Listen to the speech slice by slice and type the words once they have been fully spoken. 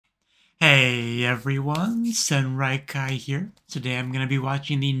Hey everyone, szsr here. Today I'm going to be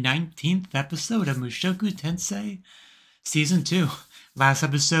watching the 19th episode of Mushoku Tensei Season 2. Last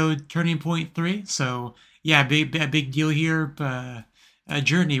episode, Turning Point 3, so yeah, a big deal here, a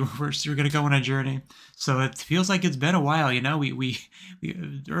journey, we're going to go on a journey. So it feels like it's been a while, you know, we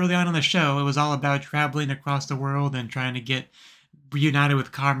early on in the show, it was all about traveling across the world and trying to get reunited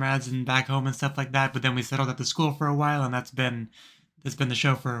with comrades and back home and stuff like that, but then we settled at the school for a while, and that's been the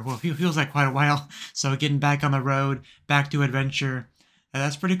show for, well, it feels like quite a while. So getting back on the road, back to adventure,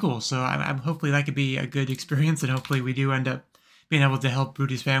 that's pretty cool. So I'm hopefully that could be a good experience, and hopefully we do end up being able to help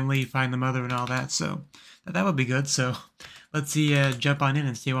Rudy's family find the mother and all that. So that would be good. So let's see, jump on in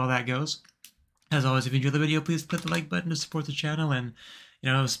and see how all that goes. As always, if you enjoyed the video, please click the like button to support the channel and,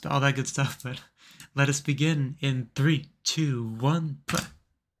 you know, all that good stuff. But let us begin in 3, 2, 1, play.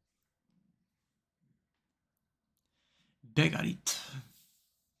 Begarit.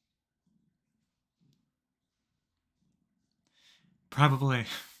 Probably.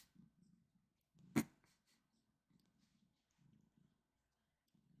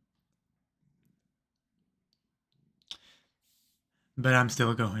 But I'm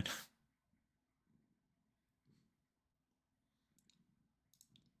still going.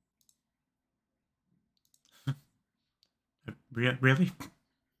 Really?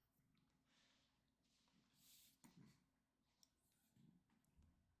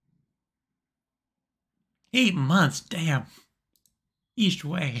 Eight months, damn. Each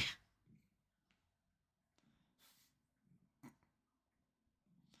way.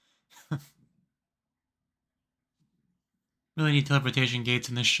 Really need teleportation gates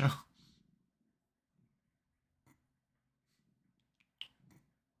in this show.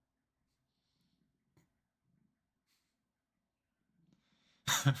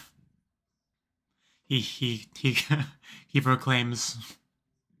 he proclaims.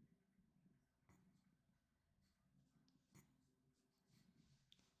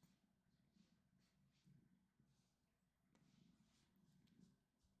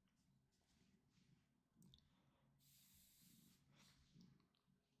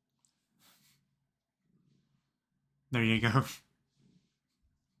 There you go.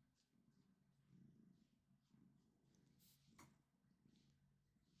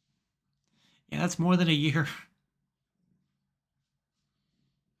 Yeah, that's more than a year.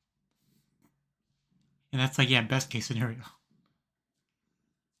 And that's like, yeah, best case scenario.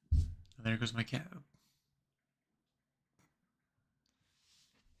 Oh, there goes my cat.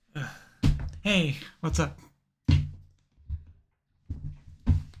 Hey, what's up?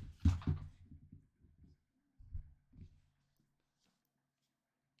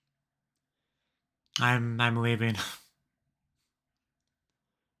 I'm leaving. It's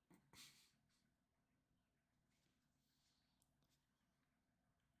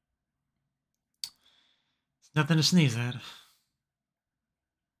nothing to sneeze at.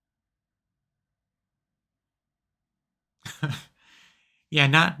 Yeah,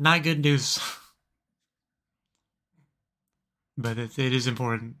 not good news. But it is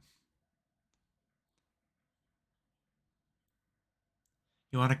important.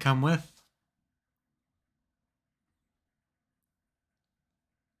 You want to come with?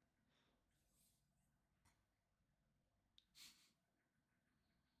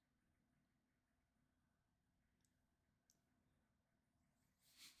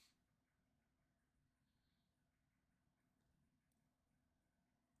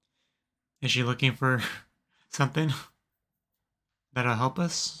 Is she looking for something that'll help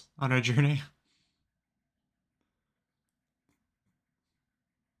us on our journey?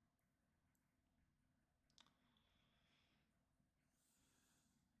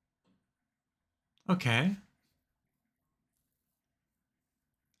 Okay.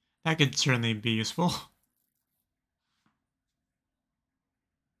 That could certainly be useful.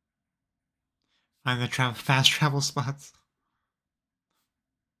 Find the fast travel spots.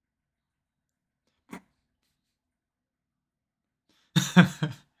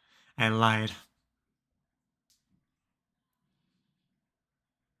 I lied.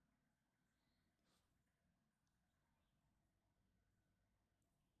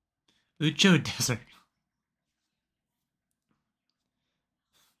 Ucho Desert.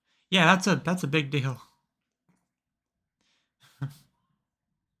 Yeah, that's a big deal.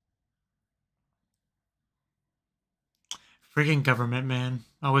 Freaking government, man.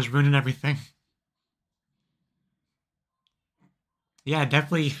 Always ruining everything. Yeah,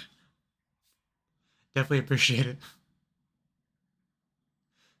 definitely appreciate it.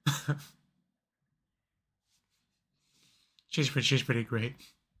 she's pretty great.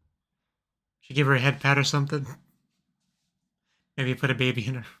 Should give her a head pat or something. Maybe put a baby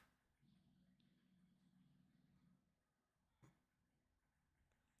in her.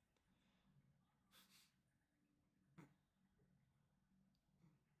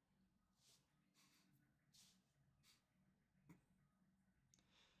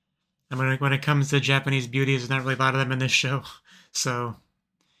 And when it comes to Japanese beauties, there's not really a lot of them in this show. So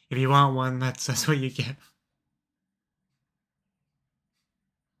if you want one, that's what you get.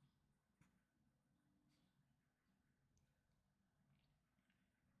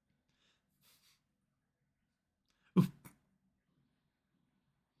 Ooh.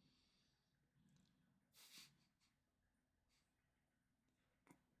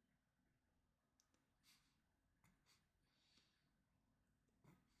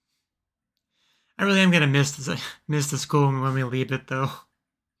 I really am gonna miss the school when we leave it, though.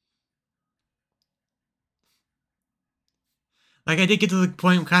 Like, I did get to the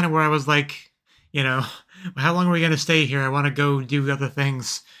point kind of where I was like, you know, how long are we gonna stay here? I want to go do other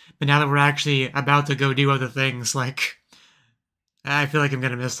things. But now that we're actually about to go do other things, like, I feel like I'm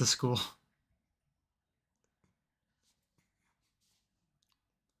gonna miss the school.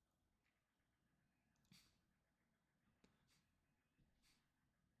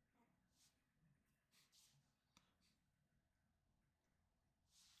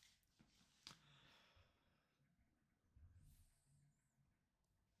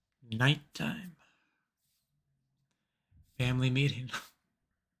 Nighttime. Family meeting.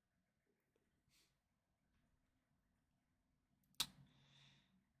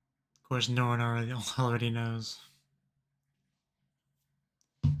 Of course, no one already knows.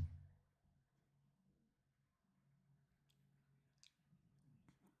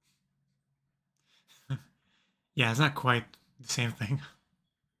 Yeah, it's not quite the same thing.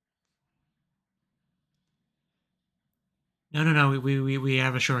 No. We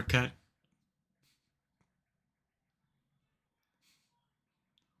have a shortcut.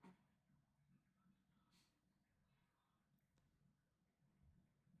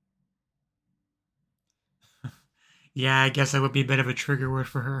 Yeah, I guess that would be a bit of a trigger word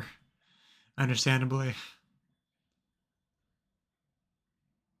for her. Understandably.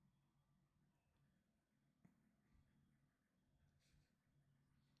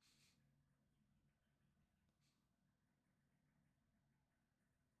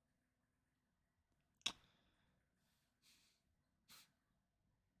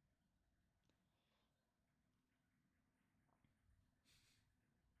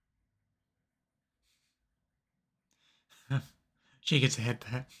 She gets a head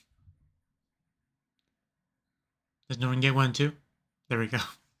pat. Does no one get one too? There we go. This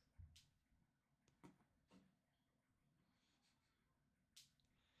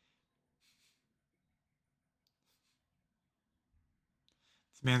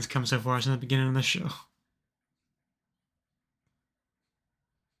man's come so far since the beginning of the show.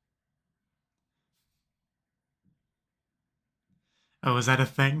 Oh, is that a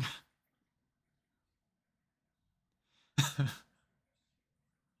thing?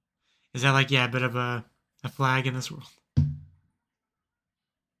 Is that like, yeah, a bit of a flag in this world?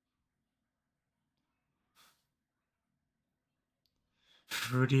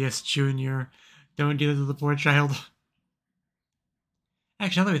 Fruitius Jr. Don't do that to the poor child.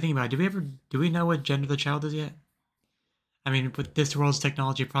 Actually, now that we think about it, do we know what gender the child is yet? I mean, with this world's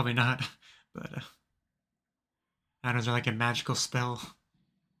technology, probably not. But, I don't know, is there like a magical spell?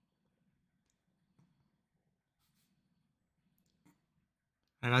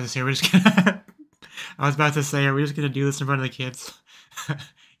 I was about to say, we're just gonna... I was about to say, are we just gonna do this in front of the kids?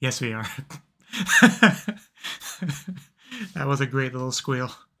 Yes, we are. That was a great little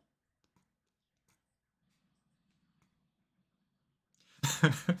squeal.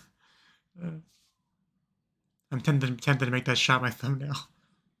 I'm tempted to make that shot my thumbnail.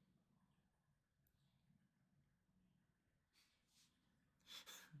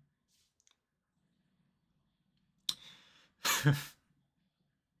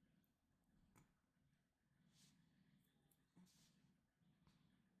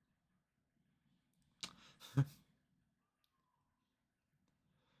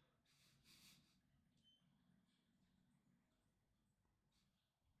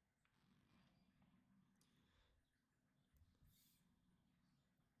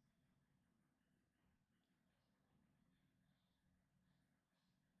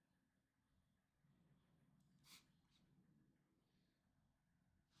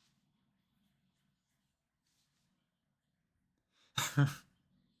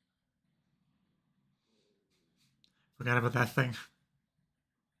 Forgot about that thing.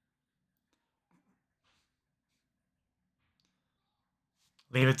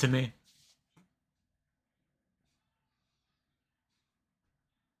 Leave it to me.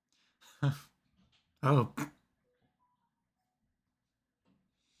 Oh.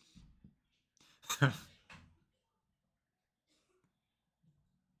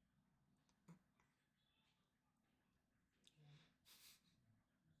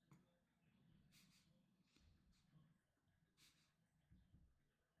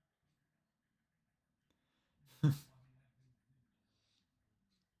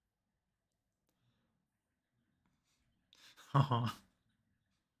 Oh.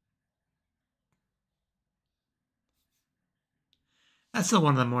 That's still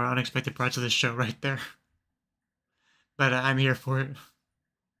one of the more unexpected parts of this show right there. But I'm here for it.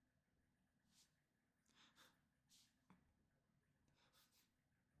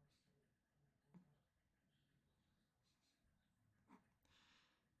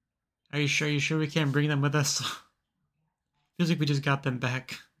 Are you sure? You sure we can't bring them with us? Feels like we just got them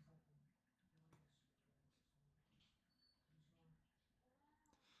back.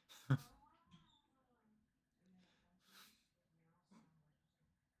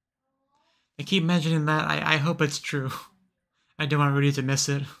 I keep mentioning that. I hope it's true. I don't want Rudy to miss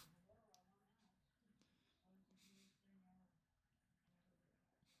it.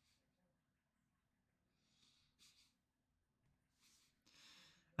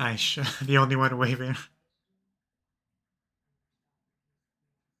 The only one waving.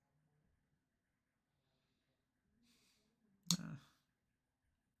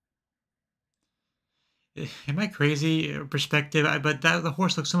 Am I crazy? Perspective, but the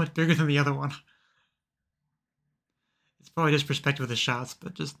horse looks so much bigger than the other one. It's probably just perspective of the shots,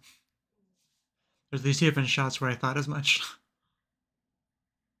 but just there's these different shots where I thought as much.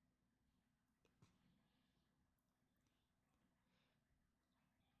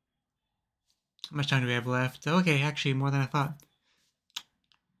 How much time do we have left? Okay, actually, more than I thought.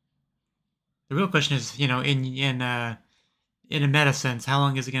 The real question is, in a meta sense, how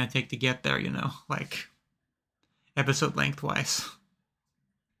long is it going to take to get there? Like episode lengthwise.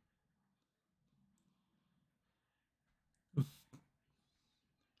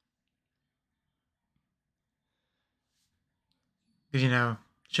 Because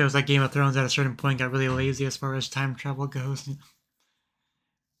shows like Game of Thrones at a certain point got really lazy as far as time travel goes.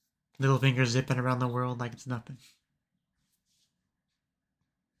 Little fingers zipping around the world like it's nothing.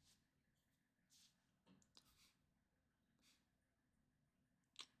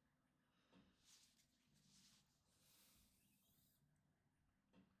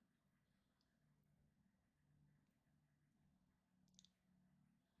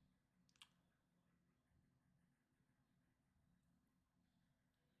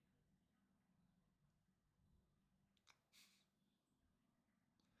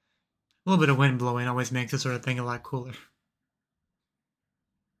 A little bit of wind blowing always makes this sort of thing a lot cooler.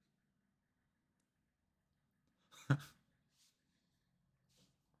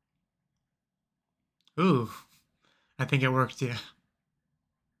 Ooh, I think it worked, yeah.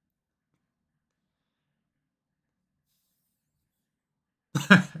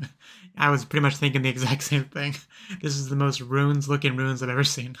 I was pretty much thinking the exact same thing. This is the most runes-looking runes I've ever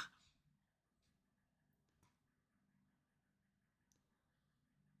seen.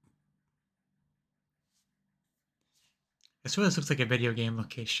 I swear this looks like a video game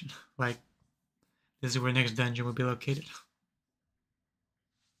location. Like, this is where next dungeon will be located.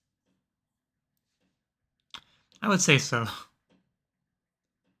 I would say so.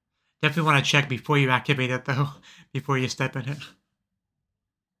 Definitely want to check before you activate it, though. Before you step in it.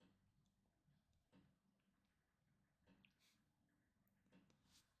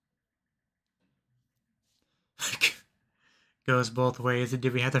 Goes both ways.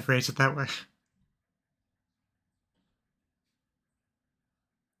 Did we have to phrase it that way?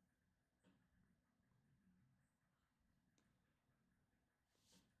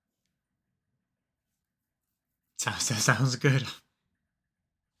 Sounds good.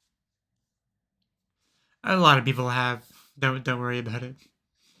 A lot of people have. Don't worry about it.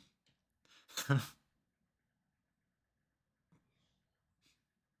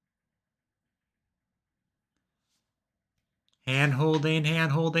 Hand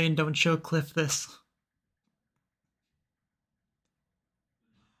holding. Don't show Cliff this.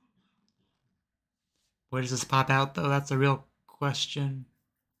 Where does this pop out, though? That's a real question.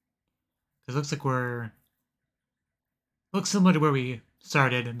 Because it looks like looks similar to where we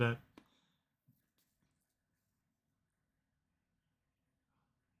started, but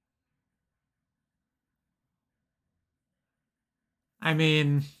I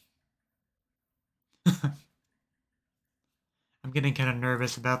mean, I'm getting kind of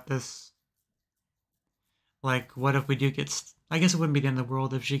nervous about this. Like, what if we do get... I guess it wouldn't be the end of the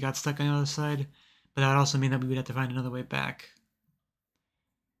world if she got stuck on the other side, but that would also mean that we would have to find another way back,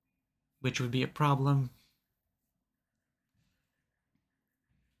 which would be a problem.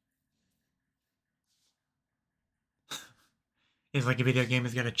 It's like a video game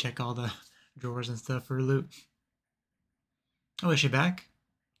has got to check all the drawers and stuff for loot. Oh, is she back?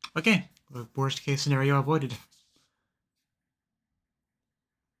 Okay, worst case scenario avoided.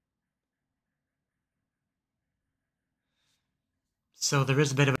 So there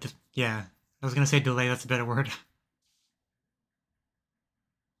is a bit of a... Yeah, I was going to say delay, that's a better word.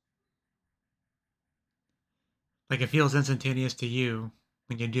 Like, it feels instantaneous to you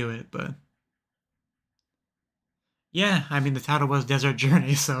when you do it, but... Yeah, I mean, the title was Desert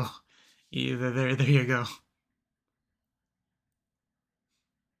Journey, so... there you go.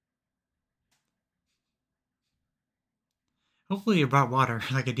 Hopefully you brought water,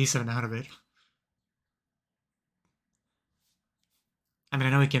 like a decent amount of it. I mean, I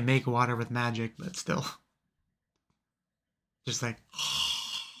know we can make water with magic, but still. Just like...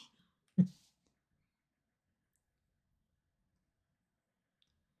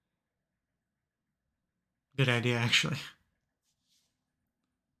 Good idea, actually.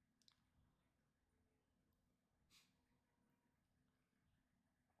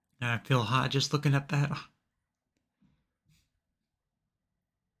 I feel hot just looking at that.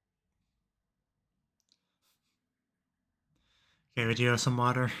 Okay, we do have some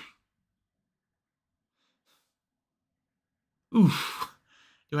water. Oof.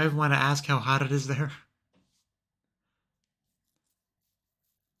 Do I even want to ask how hot it is there?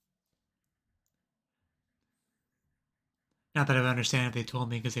 Not that I would understand if they told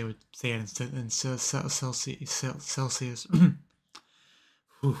me, because they would say it in Celsius.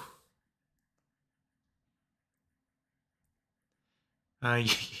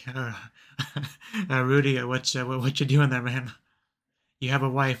 Yeah. Rudy, what you doing there, man? You have a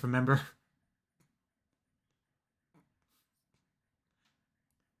wife, remember?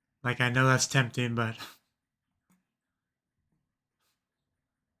 Like, I know that's tempting, but...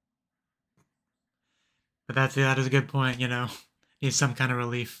 But that is a good point, you know. Need some kind of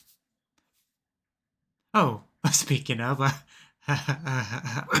relief. Oh, speaking of,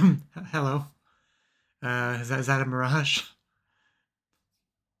 hello. Is that a mirage?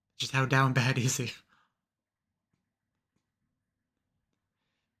 Just how down bad is he?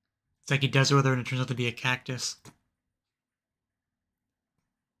 It's like he does it with her and it turns out to be a cactus.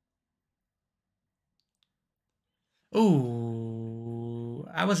 Oh,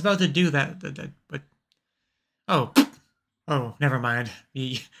 I was about to do that, but oh, never mind.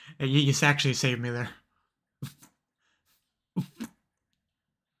 You actually saved me there.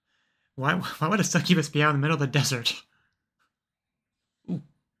 Why would a succubus be out in the middle of the desert? Ooh.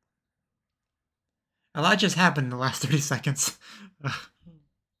 A lot just happened in the last 30 seconds.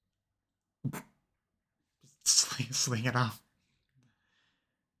 Sling it off.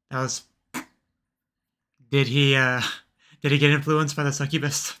 That was... Did he get influenced by the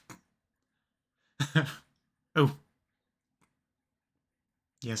succubus? Oh.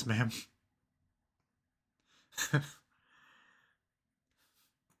 Yes, ma'am. It's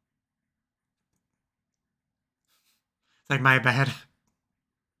like, my bad.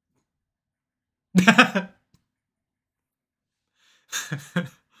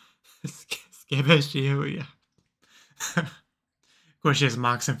 Skibbish you, yeah. Of course she has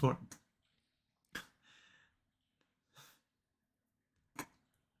Moxen for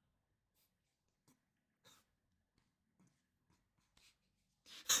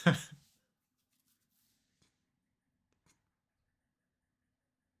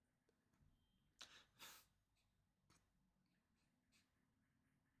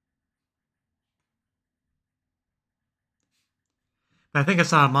I think I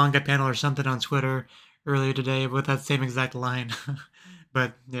saw a manga panel or something on Twitter earlier today with that same exact line.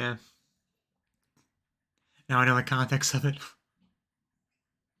 But, yeah. Now I know the context of it.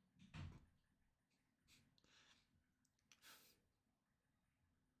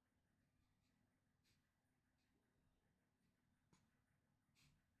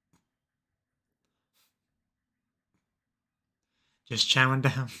 Just chowing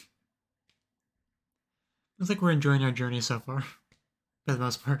down. Looks like we're enjoying our journey so far. For the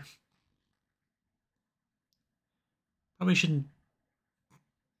most part. Probably shouldn't... I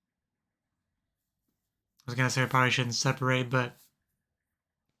was gonna say I probably shouldn't separate, but...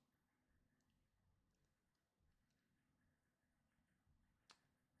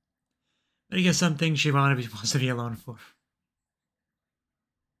 But I guess some things she wants to be alone for.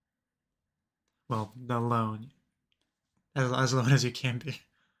 Well, alone. As alone as you can be.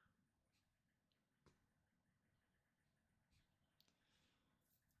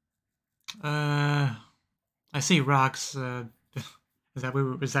 I see rocks. Is that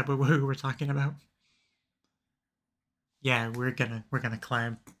what we were talking about? Yeah, we're gonna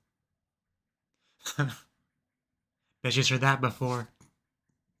climb. Bet she's heard that before.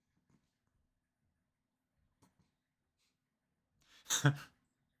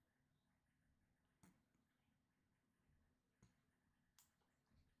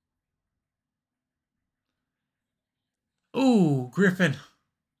 Ooh, Griffin.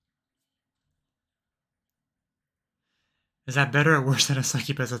 Is that better or worse than a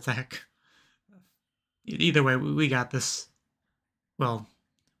succubus attack? Either way, we got this. Well,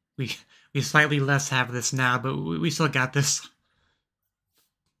 we slightly less have this now, but we still got this.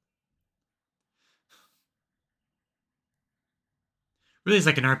 Really, it's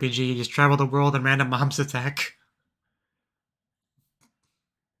like an RPG. You just travel the world and random mobs attack.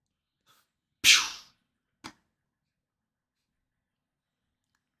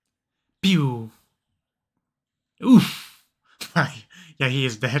 Pew! Oof! Yeah, he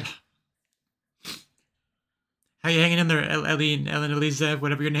is dead. How you hanging in there, Ellen Elisa,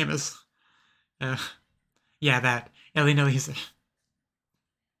 whatever your name is? Yeah, that. Ellen Elisa.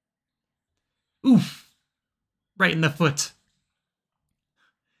 Oof! Right in the foot.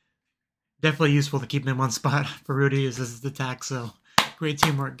 Definitely useful to keep him in one spot for Rudy as his attack, so great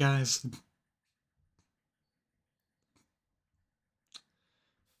teamwork, guys.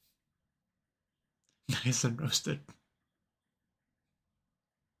 Nice and roasted.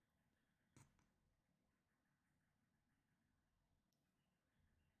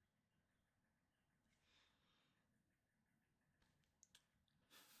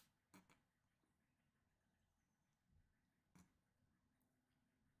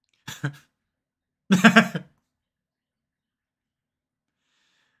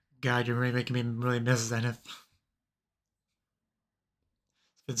 God, you're really making me really miss Zenith.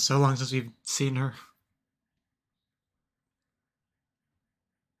 It's been so long since we've seen her.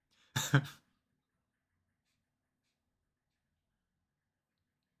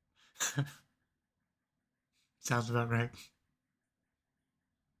 Sounds about right.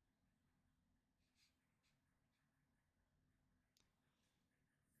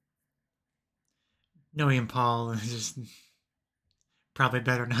 Knowing Paul is just probably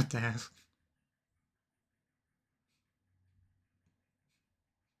better not to ask.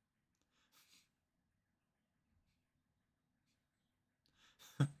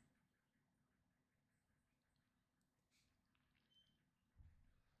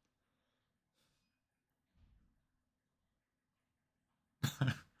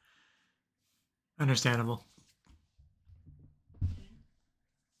 Understandable.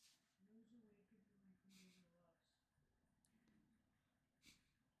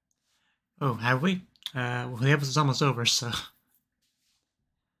 Oh, have we? Well, the episode's almost over, so.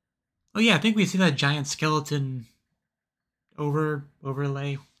 Oh yeah, I think we see that giant skeleton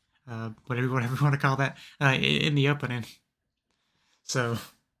overlay, whatever you want to call that, in the opening. So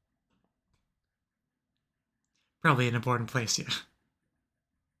probably an important place, yeah.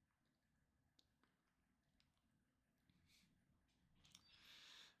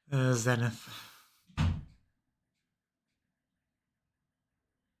 Zenith. I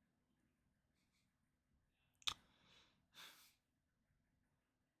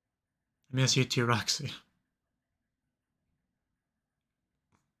miss you too, Roxy.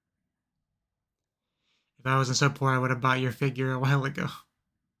 If I wasn't so poor, I would have bought your figure a while ago.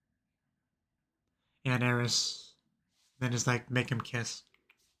 And Eris. Then just like make him kiss.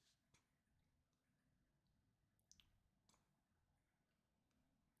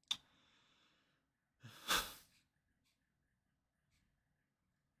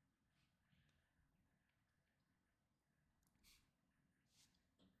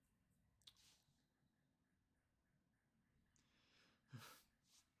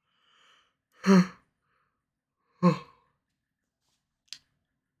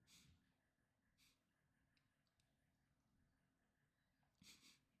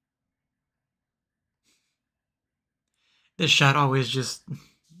 This shot always just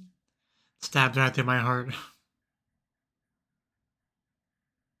stabs right through my heart.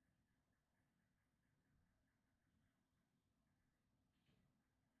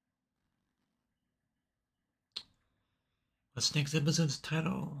 What's next episode's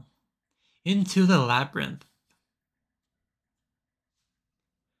title? Into the Labyrinth.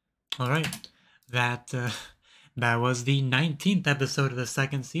 Alright, that was the 19th episode of the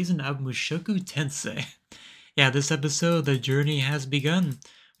second season of Mushoku Tensei. Yeah, this episode, the journey has begun.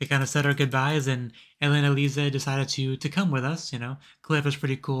 We kind of said our goodbyes, and Ellen Elise decided to come with us, you know. Cliff is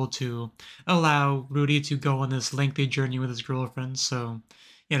pretty cool to allow Rudy to go on this lengthy journey with his girlfriend, so,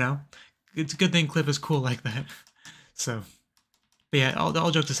 you know, it's a good thing Cliff is cool like that. So, but yeah,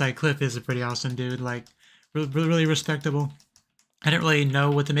 all jokes aside, Cliff is a pretty awesome dude, like, really respectable. I didn't really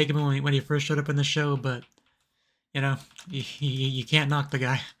know what to make of him when he first showed up in the show, but, you know, you can't knock the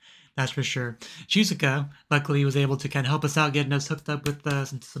guy. That's for sure. Shizuka, luckily, was able to kind of help us out, getting us hooked up with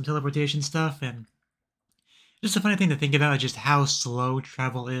some teleportation stuff. And just a funny thing to think about is just how slow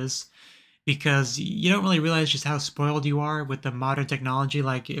travel is. Because you don't really realize just how spoiled you are with the modern technology.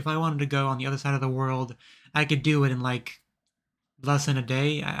 Like, if I wanted to go on the other side of the world, I could do it in, like, less than a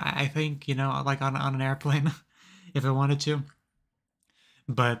day, I think, you know, like on an airplane, if I wanted to.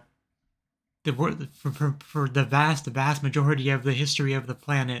 But for the vast majority of the history of the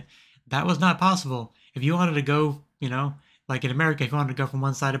planet, that was not possible. If you wanted to go, you know, like in America, if you wanted to go from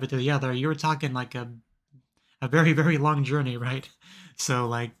one side of it to the other, you were talking like a very, very long journey, right? So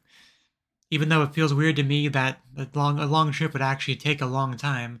like, even though it feels weird to me that a long trip would actually take a long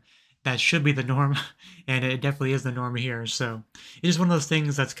time, that should be the norm, and it definitely is the norm here. So it's just one of those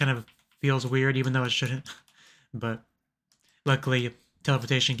things that's kind of feels weird, even though it shouldn't. But luckily,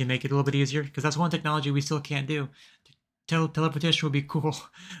 teleportation can make it a little bit easier, because that's one technology we still can't do. Teleportation would be cool,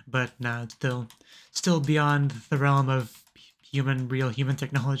 but nah, it's still beyond the realm of real human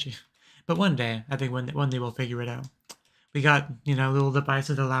technology. But one day, I think one day we'll figure it out. We got, you know, little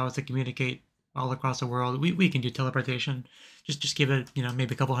devices that allow us to communicate all across the world. We can do teleportation. Just give it, you know,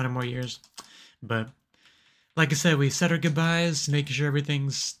 maybe a couple hundred more years. But like I said, we said our goodbyes, making sure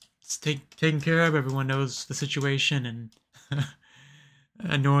everything's taken care of. Everyone knows the situation,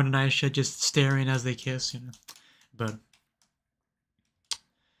 and Norn and Aisha just staring as they kiss, you know. But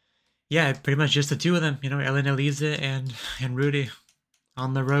yeah, pretty much just the two of them, you know, Ellen, Elisa, and Rudy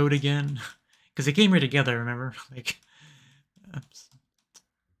on the road again, because they came here together. Remember, like.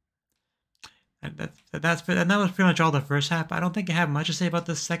 And that was pretty much all the first half. I don't think I have much to say about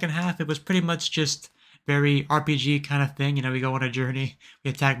the second half. It was pretty much just very RPG kind of thing. You know, we go on a journey, we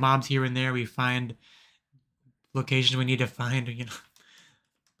attack mobs here and there, we find locations we need to find, you know.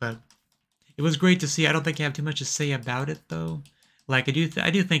 But it was great to see. I don't think I have too much to say about it though. Like I do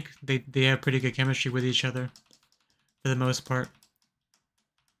think they have pretty good chemistry with each other for the most part.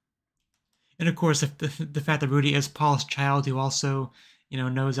 And of course, if the fact that Rudy is Paul's child, who also, you know,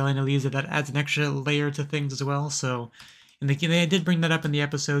 knows Ellie and Elisa, that adds an extra layer to things as well. So, and they did bring that up in the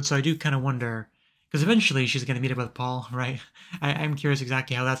episode, so I do kind of wonder, because eventually she's going to meet up with Paul, right? I'm curious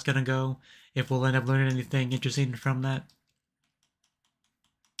exactly how that's going to go, if we'll end up learning anything interesting from that.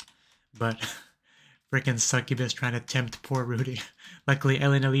 But freaking succubus trying to tempt poor Rudy. Luckily,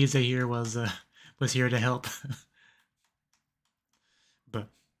 Ellie and Elisa here was here to help. But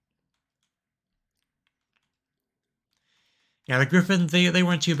yeah, the Griffins, they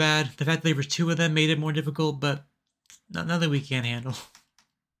weren't too bad. The fact that there were two of them made it more difficult, but nothing we can't handle.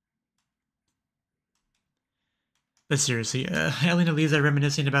 But seriously, Ellie and Elisa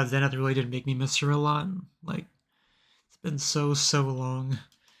reminiscing about Zenith really did make me miss her a lot. Like, it's been so long.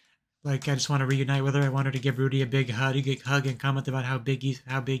 Like, I just want to reunite with her. I want her to give Rudy a big hug and comment about how big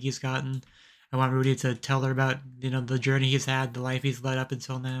he's gotten. I want Rudy to tell her about, you know, the journey he's had, the life he's led up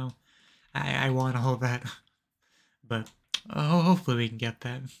until now. I want all that. But hopefully we can get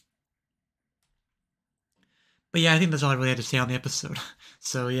that. But yeah, I think that's all I really had to say on the episode.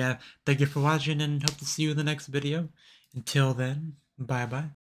 So yeah, thank you for watching, and hope to see you in the next video. Until then, bye-bye.